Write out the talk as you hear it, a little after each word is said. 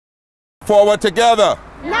Forward together.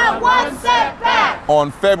 Not one step back.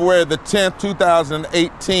 On February the 10th,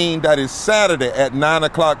 2018, that is Saturday at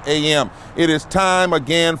 9:00 a.m. It is time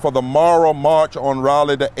again for the Moral March on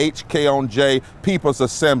Raleigh, the HK People's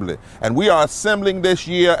Assembly. And we are assembling this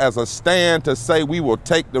year as a stand to say we will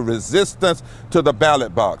take the resistance to the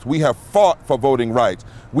ballot box. We have fought for voting rights.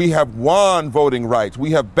 We have won voting rights.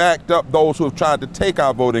 We have backed up those who have tried to take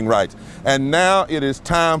our voting rights. And now it is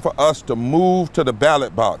time for us to move to the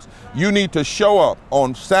ballot box. You need to show up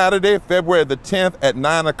on Saturday, February the 10th at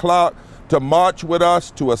 9:00 to march with us,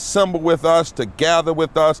 to assemble with us, to gather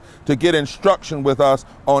with us, to get instruction with us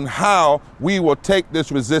on how we will take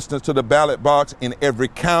this resistance to the ballot box in every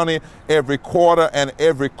county, every quarter, and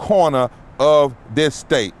every corner of this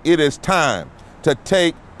state. It is time to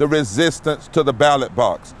take the resistance to the ballot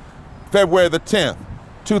box. February the 10th,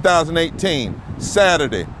 2018,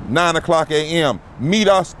 Saturday, 9:00 a.m. Meet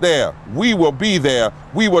us there. We will be there.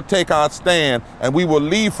 We will take our stand, and we will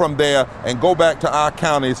leave from there and go back to our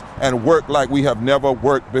counties and work like we have never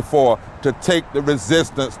worked before to take the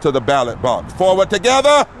resistance to the ballot box. Forward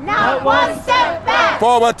together. Not one step back.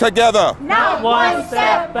 Forward together. Not one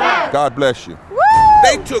step back. God bless you. Woo!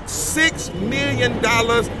 They took $6 million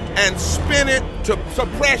and spent it to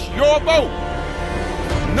suppress your vote.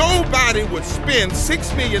 Nobody would spend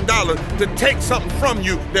 $6 million to take something from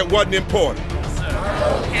you that wasn't important.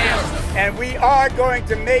 And we are going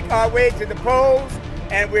to make our way to the polls,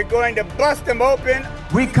 and we're going to bust them open.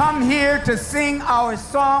 We come here to sing our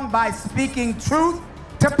song by speaking truth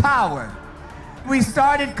to power. We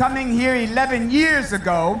started coming here 11 years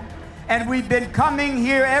ago, and we've been coming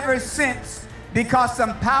here ever since because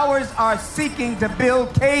some powers are seeking to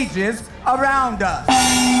build cages around us.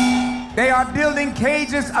 They are building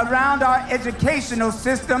cages around our educational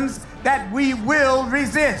systems that we will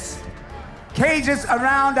resist. Cages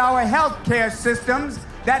around our healthcare systems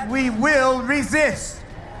that we will resist.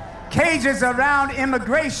 Cages around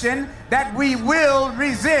immigration that we will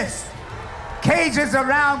resist. Cages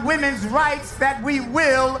around women's rights that we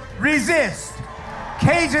will resist.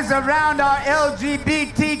 Cages around our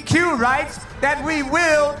LGBTQ rights that we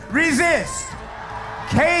will resist.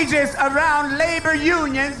 Cages around labor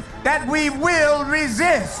unions that we will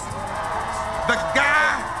resist. The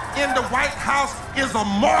guy in the White House is a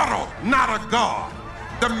mortal, not a god.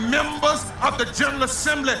 The members of the General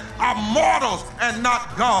Assembly are mortals and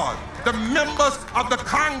not God. The members of the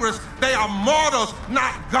Congress, they are mortals,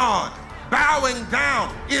 not God. Bowing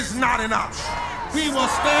down is not an option. We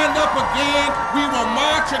will stand up again, we will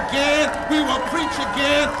march again, we will preach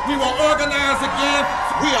again, we will organize again.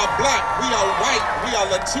 We are black, we are white, we are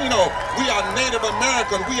Latino, we are Native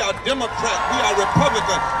American, we are Democrat, we are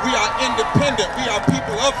Republican, we are independent, we are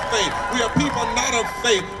people of faith, we are people not of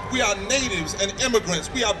faith, we are natives and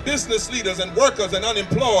immigrants, we are business leaders and workers and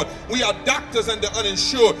unemployed, we are doctors and the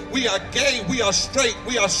uninsured, we are gay, we are straight,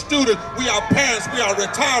 we are students, we are parents, we are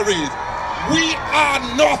retirees. We are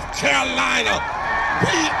North Carolina.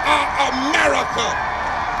 We are America,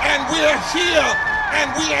 and we're here, and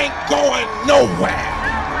we ain't going nowhere.